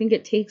do. And I think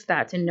it takes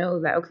that to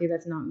know that, okay,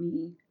 that's not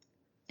me.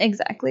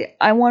 Exactly.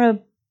 I want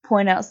to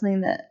point out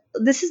something that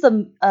this is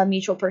a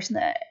mutual person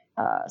that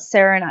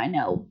Sarah and I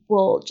know.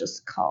 We'll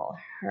just call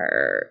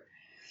her.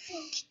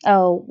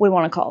 Oh, we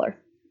want to call her.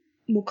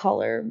 We'll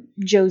call her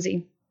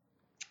Josie.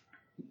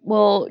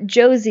 Well,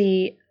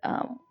 Josie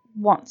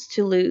wants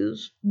to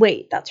lose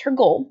weight. That's her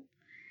goal.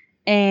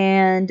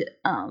 And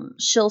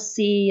she'll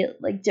see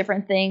like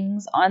different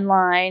things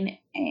online,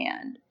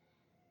 and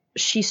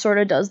she sort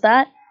of does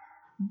that.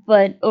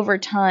 But over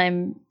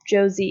time,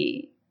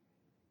 Josie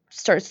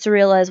starts to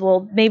realize,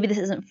 well, maybe this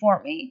isn't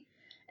for me.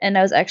 And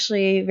I was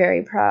actually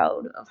very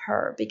proud of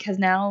her, because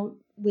now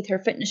with her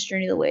fitness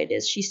journey the way it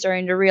is, she's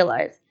starting to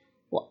realize,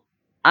 well,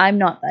 I'm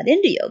not that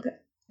into yoga.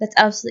 That's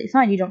absolutely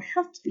fine. You don't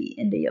have to be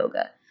into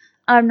yoga.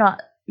 I'm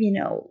not,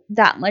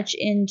 that much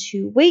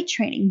into weight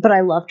training, but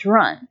I love to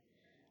run.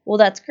 Well,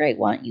 that's great.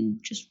 Why don't you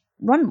just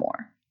run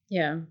more?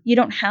 Yeah. You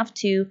don't have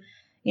to,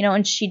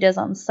 and she does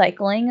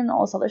cycling and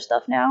all this other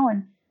stuff now,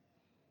 and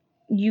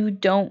you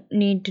don't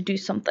need to do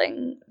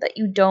something that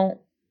you don't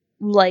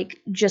like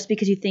just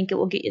because you think it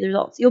will get you the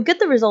results. You'll get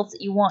the results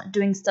that you want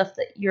doing stuff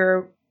that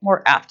you're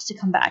more apt to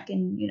come back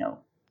and,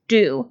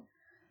 do.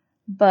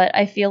 But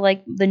I feel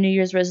like the New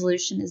Year's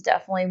resolution is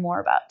definitely more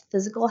about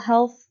physical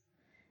health,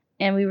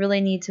 and we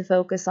really need to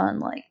focus on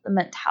like the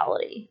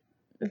mentality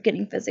of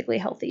getting physically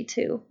healthy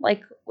too,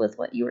 like with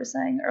what you were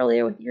saying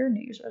earlier with your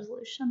New Year's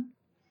resolution.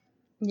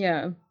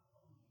 Yeah.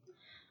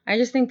 I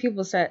just think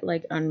people set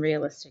like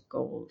unrealistic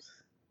goals,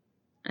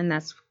 and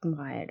that's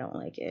why I don't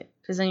like it,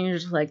 because then you're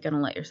just like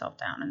gonna let yourself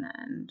down in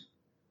the end,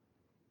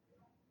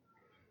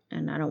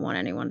 and I don't want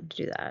anyone to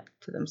do that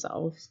to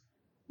themselves.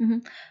 Mm-hmm.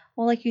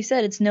 Well, like you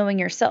said, it's knowing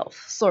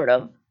yourself, sort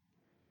of.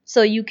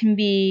 So you can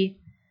be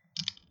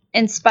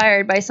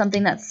inspired by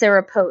something that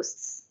Sarah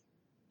posts,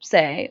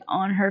 say,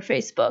 on her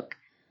Facebook,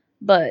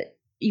 but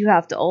you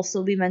have to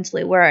also be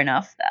mentally aware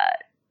enough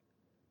that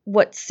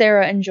what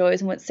Sarah enjoys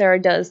and what Sarah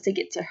does to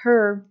get to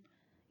her,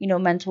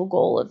 mental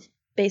goal of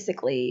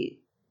basically,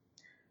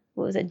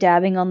 what was it,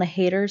 dabbing on the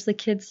haters, the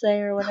kids say,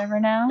 or whatever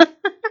now?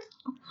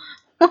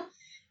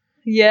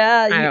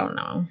 Yeah. I don't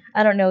know.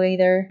 I don't know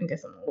either. I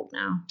guess I'm old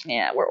now.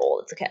 Yeah, we're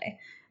old. It's okay.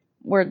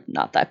 We're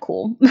not that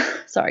cool.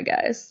 Sorry,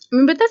 guys. I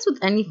mean, but that's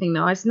with anything,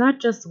 though. It's not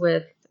just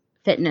with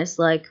fitness.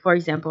 Like, for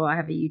example, I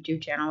have a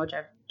YouTube channel, which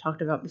I've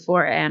talked about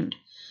before, and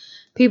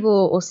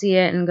people will see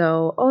it and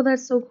go, oh,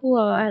 that's so cool.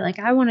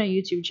 I want a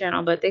YouTube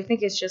channel, but they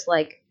think it's just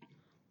like,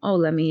 oh,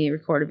 let me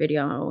record a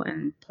video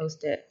and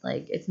post it.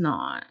 Like, it's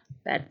not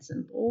that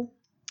simple.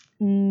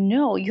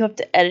 No, you have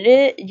to edit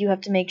it. You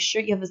have to make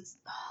sure you have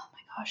oh my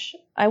gosh.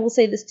 I will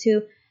say this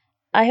too.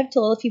 I have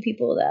told a few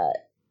people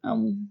that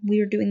we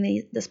were doing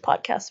this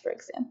podcast, for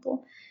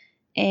example,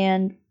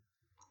 and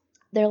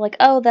they're like,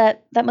 oh,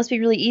 that must be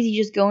really easy.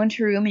 You just go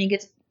into a room and you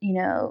get,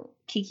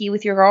 kiki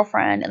with your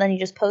girlfriend, and then you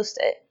just post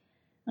it.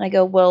 And I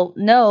go, well,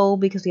 no,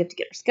 because we have to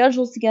get our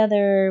schedules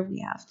together. We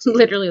have to.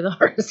 Literally the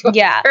hardest part.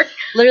 Yeah,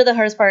 literally the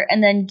hardest part.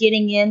 And then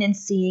getting in and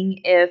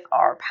seeing if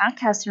our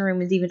podcasting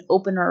room is even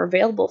open or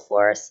available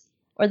for us.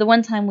 Or the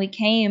one time we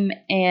came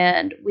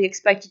and we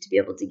expected to be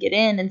able to get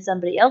in and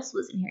somebody else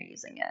was in here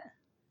using it.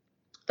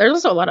 There's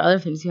also a lot of other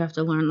things you have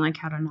to learn, like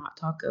how to not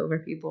talk over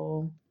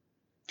people.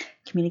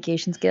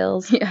 Communication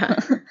skills. Yeah.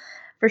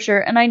 For sure.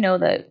 And I know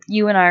that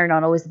you and I are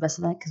not always the best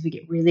at that because we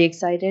get really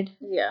excited.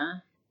 Yeah.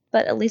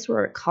 But at least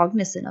we're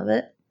cognizant of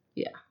it.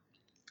 Yeah.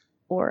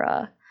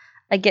 Or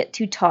I get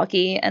too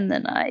talky and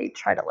then I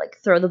try to like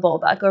throw the ball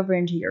back over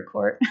into your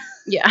court.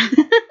 Yeah.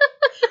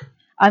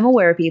 I'm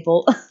aware,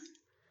 people.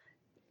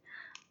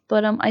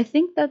 But I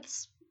think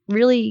that's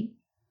really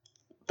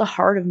the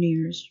heart of New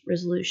Year's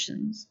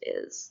resolutions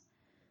is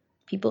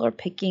people are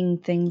picking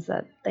things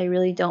that they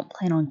really don't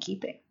plan on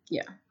keeping.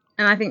 Yeah.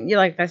 And I think,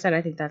 like I said,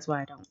 I think that's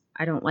why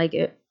I don't like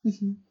it.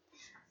 Mm-hmm.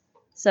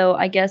 So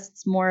I guess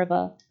it's more of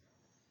a,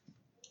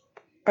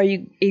 are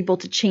you able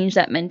to change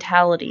that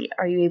mentality?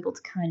 Are you able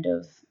to kind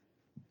of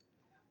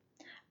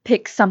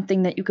pick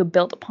something that you could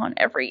build upon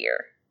every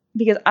year?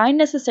 Because I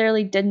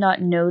necessarily did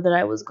not know that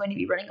I was going to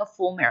be running a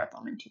full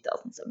marathon in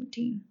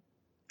 2017.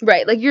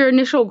 Right. Like your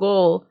initial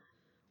goal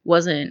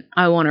wasn't,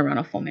 I want to run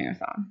a full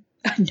marathon.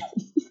 No.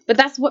 But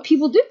that's what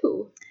people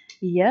do.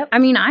 Yep. I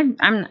mean, I'm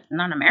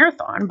not a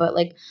marathon, but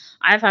like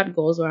I've had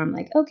goals where I'm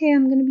like, okay,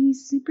 I'm gonna be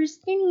super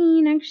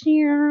skinny next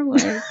year.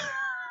 Like,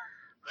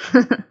 that's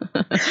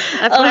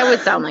what I would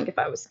sound like if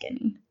I was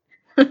skinny.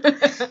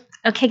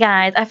 Okay,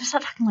 guys, I have to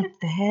stop talking like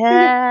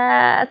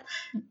that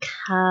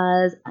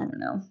because I don't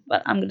know,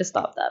 but I'm gonna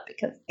stop that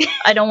because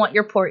I don't want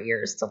your poor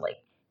ears to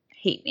like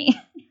hate me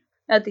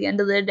at the end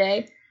of the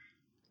day.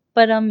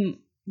 But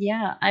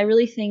yeah, I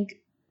really think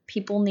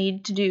people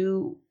need to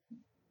do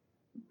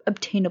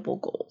obtainable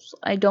goals.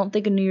 I don't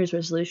think a New Year's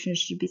resolution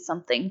should be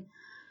something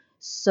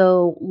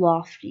so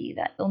lofty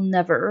that you'll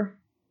never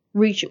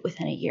reach it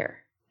within a year.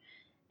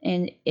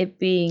 And it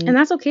being... And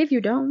that's okay if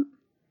you don't.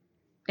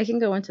 It can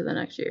go into the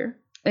next year.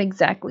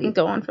 Exactly. And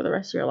go on for the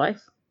rest of your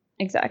life.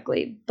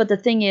 Exactly. But the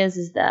thing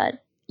is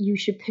that you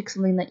should pick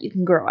something that you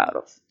can grow out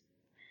of.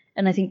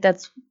 And I think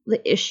that's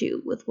the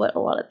issue with what a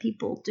lot of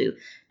people do.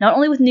 Not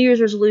only with New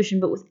Year's resolution,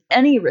 but with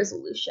any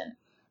resolution.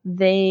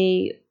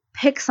 They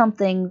pick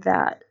something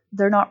that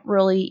they're not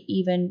really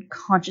even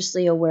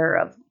consciously aware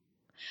of.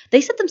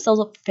 They set themselves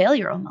up for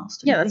failure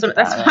almost. Yeah, that's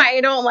why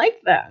I don't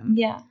like them.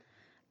 Yeah.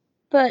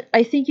 But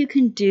I think you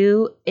can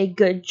do a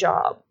good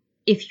job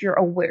if you're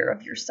aware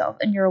of yourself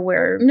and you're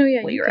aware of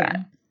where you're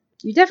at.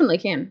 You definitely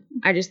can.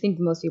 I just think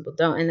most people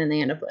don't, and then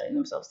they end up letting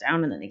themselves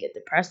down, and then they get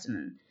depressed, and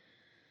then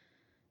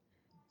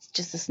it's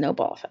just a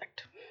snowball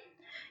effect.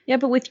 Yeah,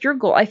 but with your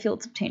goal, I feel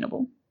it's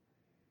obtainable.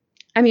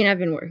 I mean, I've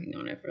been working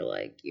on it for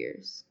like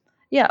years.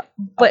 Yeah,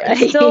 but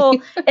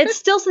it's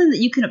still something that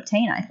you can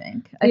obtain, I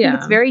think. I think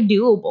it's very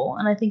doable,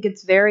 and I think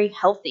it's very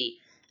healthy.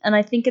 And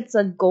I think it's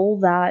a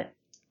goal that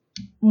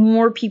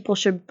more people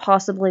should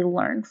possibly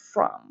learn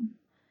from.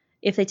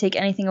 If they take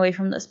anything away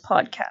from this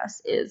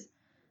podcast, is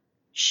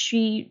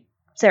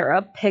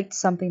Sarah picked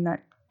something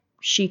that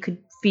she could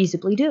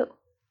feasibly do.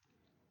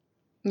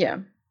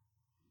 Yeah.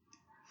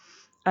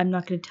 I'm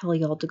not going to tell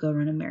y'all to go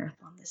run a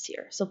marathon this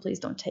year, so please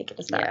don't take it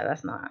as that. Yeah,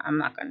 I'm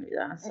not going to do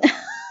that. So.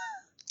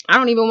 I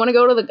don't even want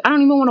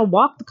to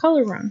walk the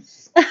color run.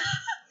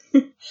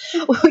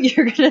 Well,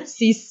 you're going to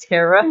see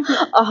Sarah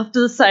off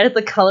to the side of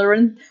the color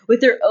run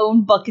with her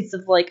own buckets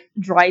of, like,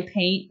 dry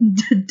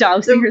paint,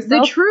 dousing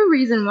herself. The true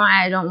reason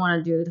why I don't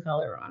want to do the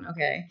color run,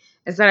 okay,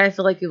 is that I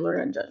feel like people are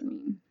going to judge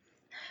me.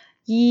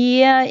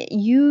 Yeah,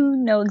 you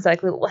know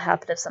exactly what will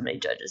happen if somebody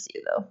judges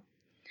you, though.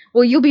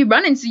 Well, you'll be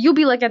running, so you'll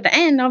be, like, at the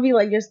end, I'll be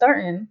like, you're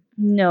starting.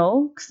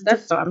 No.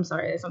 I'm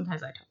sorry,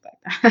 sometimes I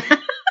talk like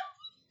that.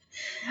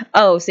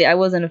 Oh, see, I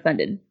wasn't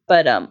offended.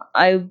 But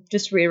I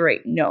just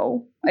reiterate,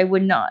 no, I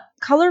would not.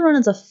 Color run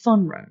is a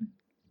fun run.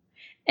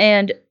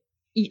 And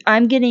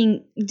I'm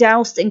getting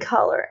doused in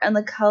color, and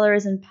the color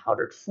is in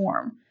powdered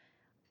form.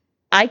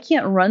 I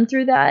can't run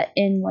through that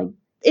in, like,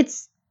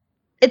 it's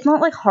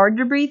not, like, hard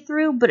to breathe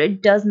through, but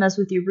it does mess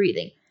with your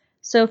breathing.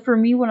 So for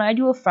me, when I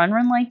do a fun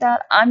run like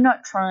that, I'm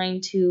not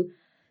trying to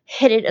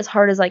hit it as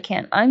hard as I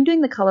can. I'm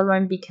doing the color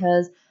run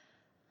because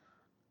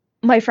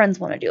my friends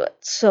want to do it.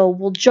 So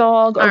we'll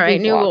jog or Alright,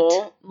 new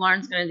goal.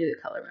 Lauren's going to do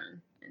the color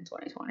run in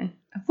 2020.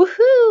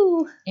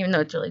 Woohoo! Even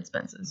though it's really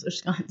expensive, so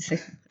she's going to.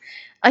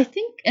 I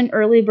think an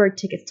early bird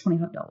ticket's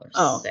 $25.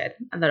 Oh, okay.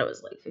 I thought it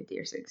was like 50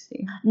 or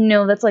 60.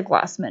 No, that's like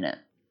last minute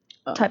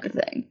type of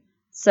thing.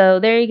 So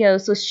there you go.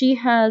 So she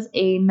has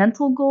a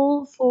mental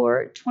goal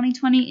for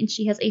 2020, and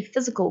she has a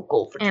physical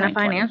goal for 2020. And a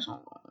financial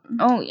goal.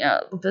 Oh,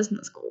 yeah,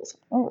 business goals.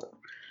 Oh.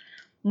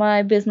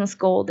 My business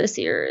goal this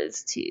year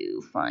is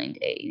to find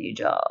a new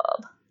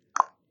job.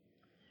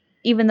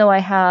 Even though I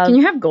have... Can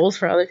you have goals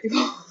for other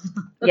people?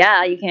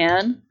 Yeah, you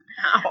can.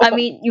 Ow. I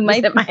mean, you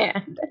might... hit my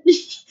hand. You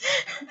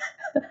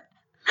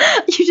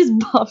just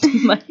bopped the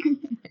mic.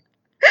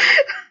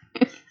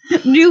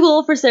 New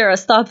goal for Sarah,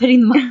 stop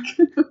hitting the mic.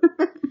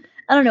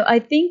 I don't know. I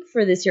think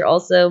for this year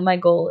also, my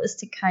goal is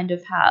to kind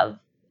of have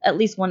at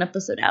least one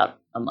episode out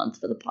a month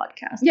for the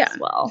podcast as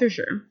well. For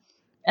sure.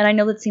 And I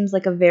know that seems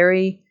like a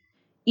very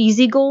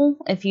easy goal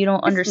if you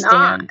don't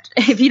understand.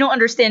 If you don't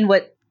understand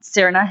what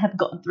Sarah and I have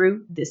gone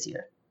through this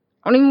year.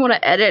 I don't even want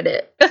to edit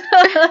it.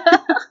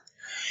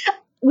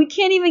 We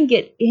can't even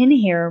get in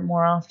here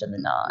more often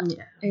than not.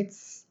 Yeah.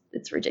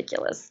 It's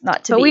ridiculous.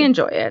 But we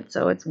enjoy it,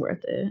 so it's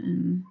worth it.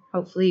 And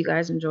hopefully you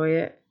guys enjoy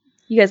it.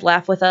 You guys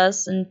laugh with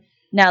us, and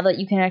now that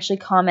you can actually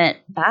comment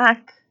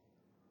back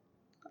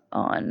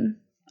on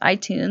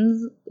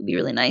iTunes, it'd be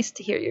really nice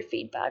to hear your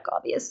feedback,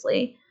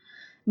 obviously.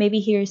 Maybe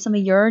hear some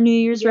of your New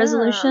Year's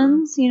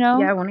resolutions,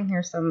 Yeah, I want to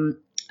hear some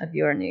of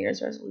your New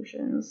Year's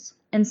resolutions.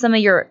 And some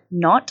of your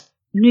not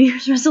New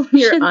Year's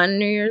resolutions. Your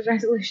un-New Year's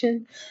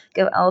resolution.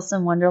 Go Alice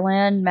in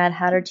Wonderland, Mad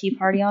Hatter Tea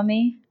Party on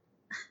me.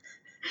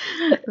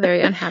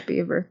 Very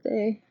unhappy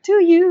birthday.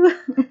 To you.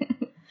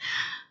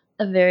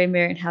 A very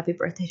merry and happy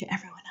birthday to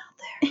everyone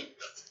out there.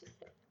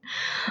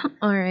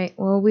 All right.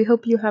 Well, we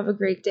hope you have a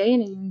great day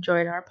and you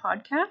enjoyed our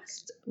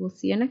podcast. We'll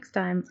see you next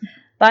time.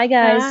 Bye,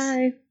 guys.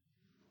 Bye.